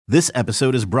This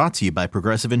episode is brought to you by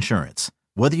Progressive Insurance.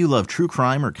 Whether you love true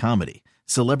crime or comedy,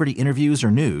 celebrity interviews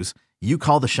or news, you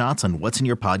call the shots on what's in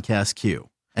your podcast queue.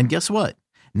 And guess what?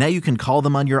 Now you can call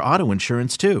them on your auto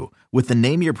insurance too with the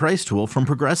Name Your Price tool from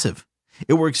Progressive.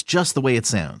 It works just the way it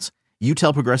sounds. You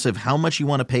tell Progressive how much you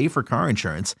want to pay for car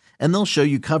insurance, and they'll show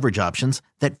you coverage options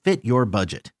that fit your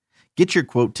budget. Get your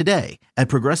quote today at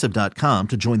Progressive.com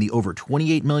to join the over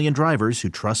 28 million drivers who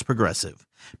trust Progressive.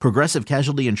 Progressive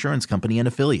Casualty Insurance Company and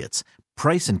Affiliates.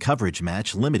 Price and coverage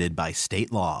match limited by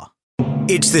state law.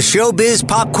 It's the Showbiz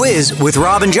Pop Quiz with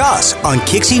Rob and Joss on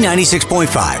Kixie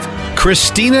 96.5.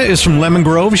 Christina is from Lemon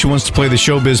Grove. She wants to play the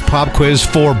Showbiz Pop Quiz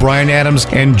for Bryan Adams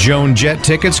and Joan Jett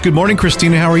tickets. Good morning,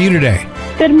 Christina. How are you today?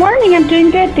 Good morning. I'm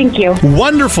doing good, thank you.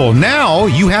 Wonderful. Now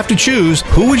you have to choose.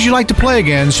 Who would you like to play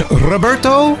against,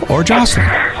 Roberto or Jocelyn?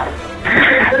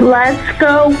 Let's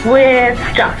go with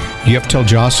Jocelyn. You have to tell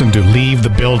Jocelyn to leave the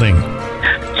building.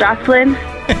 Jocelyn,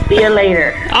 see you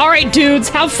later. All right, dudes,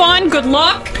 have fun. Good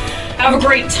luck. Have a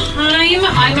great time.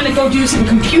 I'm going to go do some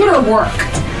computer work.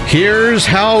 Here's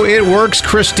how it works,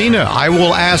 Christina. I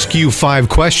will ask you 5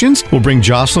 questions. We'll bring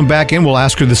Jocelyn back in. We'll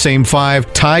ask her the same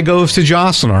 5. Tie goes to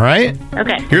Jocelyn, all right?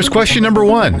 Okay. Here's question number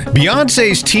 1.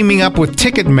 Beyonce's teaming up with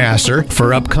Ticketmaster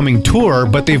for upcoming tour,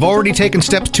 but they've already taken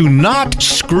steps to not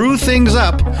screw things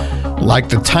up like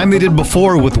the time they did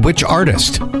before with which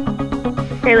artist?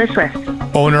 Taylor Swift.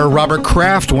 Owner Robert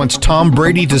Kraft wants Tom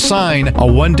Brady to sign a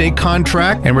one-day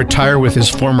contract and retire with his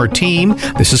former team.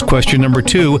 This is question number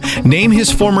 2. Name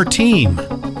his former team.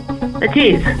 The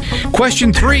Chiefs.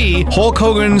 Question 3. Hulk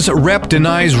Hogan's rep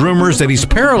denies rumors that he's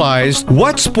paralyzed.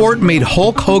 What sport made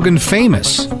Hulk Hogan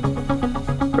famous?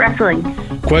 Wrestling.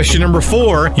 Question number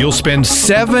 4. You'll spend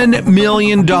 $7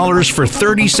 million for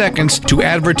 30 seconds to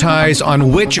advertise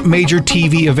on which major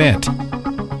TV event?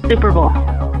 Super Bowl.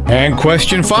 And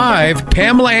question 5,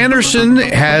 Pamela Anderson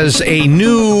has a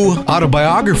new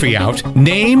autobiography out.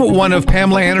 Name one of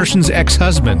Pamela Anderson's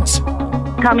ex-husbands.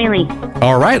 Tommy Lee.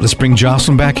 All right, let's bring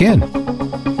Jocelyn back in.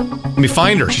 Let me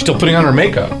find her. She's still putting on her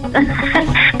makeup.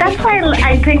 That's why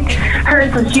I picked her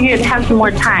so she could have some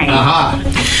more time. Aha.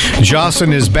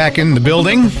 Jocelyn is back in the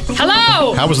building.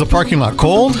 Hello. How was the parking lot?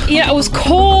 Cold? Yeah, it was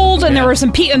cold, and there were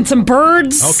some and some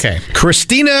birds. Okay.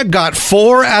 Christina got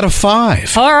 4 out of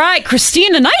 5. All right,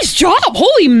 Christina, nice job.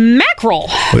 Holy mackerel.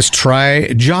 Let's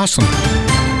try Jocelyn.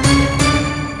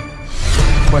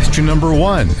 Question number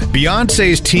 1. Beyonce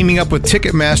is teaming up with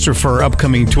Ticketmaster for her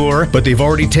upcoming tour, but they've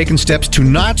already taken steps to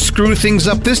not screw things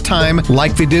up this time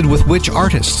like they did with which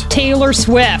artist? Taylor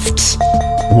Swift.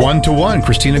 1-1.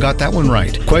 Christina got that one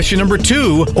right. Question number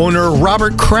 2. Owner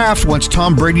Robert Kraft wants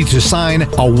Tom Brady to sign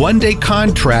a one-day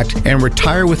contract and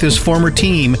retire with his former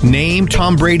team. Name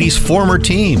Tom Brady's former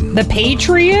team. The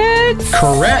Patriots?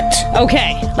 Correct.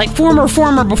 Okay, like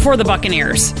former before the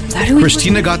Buccaneers. Is that who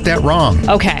Christina got that wrong.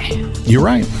 Okay. You're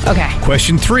right. Okay.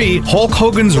 Question 3. Hulk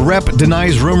Hogan's rep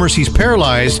denies rumors he's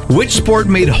paralyzed. Which sport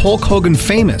made Hulk Hogan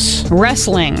famous?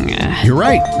 Wrestling. You're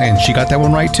right. And she got that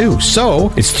one right, too.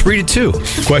 So, it's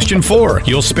 3-2. Question 4.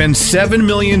 You'll spend $7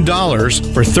 million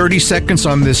for 30 seconds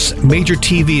on this major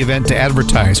TV event to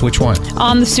advertise. Which one?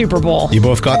 On the Super Bowl. You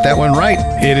both got that one right.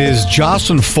 It is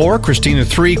Jocelyn 4, Christina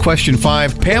 3. Question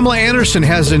 5. Pamela Anderson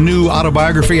has a new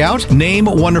autobiography out. Name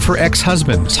one of her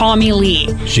ex-husbands. Tommy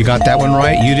Lee. She got that one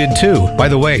right. You did, too. By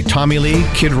the way, Tommy Lee,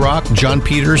 Kid Rock, John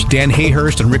Peters, Dan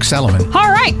Hayhurst, and Rick Salomon.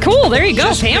 All right, cool. There you go,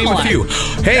 Just Pamela. name a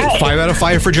few. Hey, 5 out of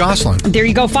 5 for Jocelyn. There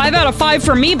you go. 5 out of 5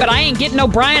 for me, but I ain't getting no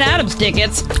Bryan Adams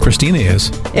tickets. Christina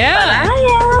is. Yeah. I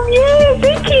am. Yay,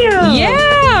 thank you.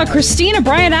 Yeah, Christina,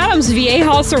 Bryan Adams,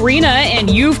 Viejas Arena, and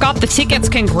you've got the tickets.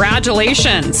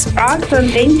 Congratulations. Awesome,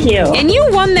 thank you. And you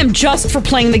won them just for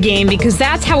playing the game, because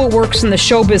that's how it works in the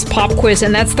Showbiz Pop Quiz,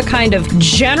 and that's the kind of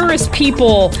generous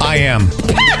people. I am.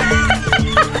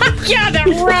 Yeah, that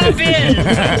rub is.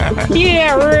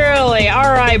 Yeah, really.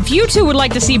 All right. If you two would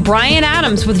like to see Bryan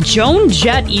Adams with Joan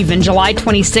Jett even July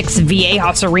 26th,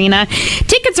 Viejas Arena,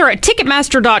 tickets are at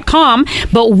Ticketmaster.com,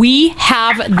 but we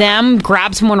have them.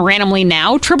 Grab someone randomly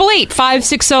now.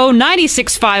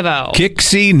 888-560-9650.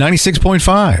 Kixie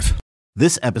 96.5.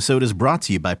 This episode is brought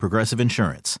to you by Progressive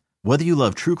Insurance. Whether you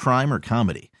love true crime or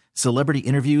comedy, celebrity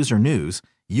interviews or news,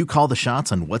 you call the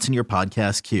shots on what's in your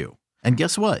podcast queue. And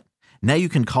guess what? Now you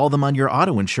can call them on your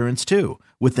auto insurance too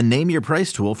with the Name Your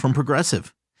Price tool from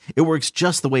Progressive. It works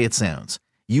just the way it sounds.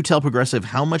 You tell Progressive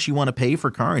how much you want to pay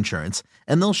for car insurance,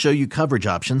 and they'll show you coverage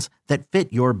options that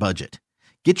fit your budget.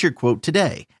 Get your quote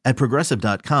today at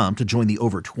Progressive.com to join the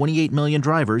over 28 million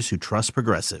drivers who trust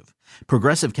Progressive.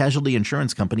 Progressive Casualty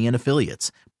Insurance Company and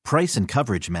Affiliates. Price and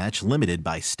coverage match limited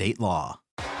by state law.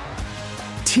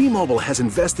 T-Mobile has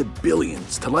invested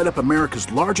billions to light up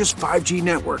America's largest 5G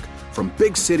network, from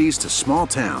big cities to small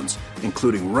towns,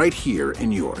 including right here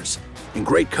in yours. And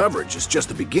great coverage is just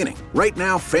the beginning. Right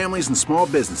now, families and small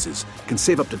businesses can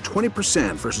save up to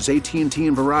 20% versus AT&T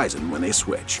and Verizon when they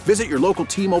switch. Visit your local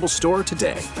T-Mobile store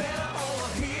today.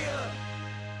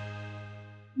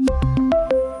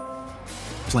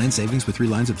 Plan savings with 3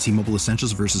 lines of T-Mobile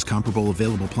Essentials versus comparable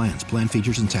available plans. Plan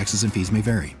features and taxes and fees may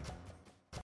vary.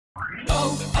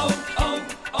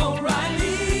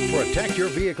 Protect your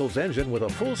vehicle's engine with a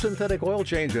full synthetic oil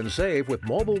change and save with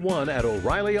Mobil 1 at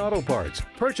O'Reilly Auto Parts.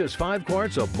 Purchase 5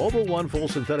 quarts of Mobil 1 full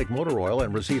synthetic motor oil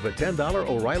and receive a $10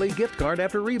 O'Reilly gift card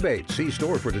after rebate. See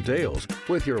store for details.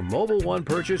 With your Mobil 1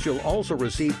 purchase, you'll also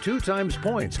receive 2 times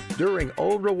points during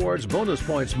O Rewards Bonus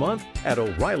Points Month at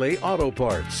O'Reilly Auto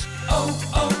Parts.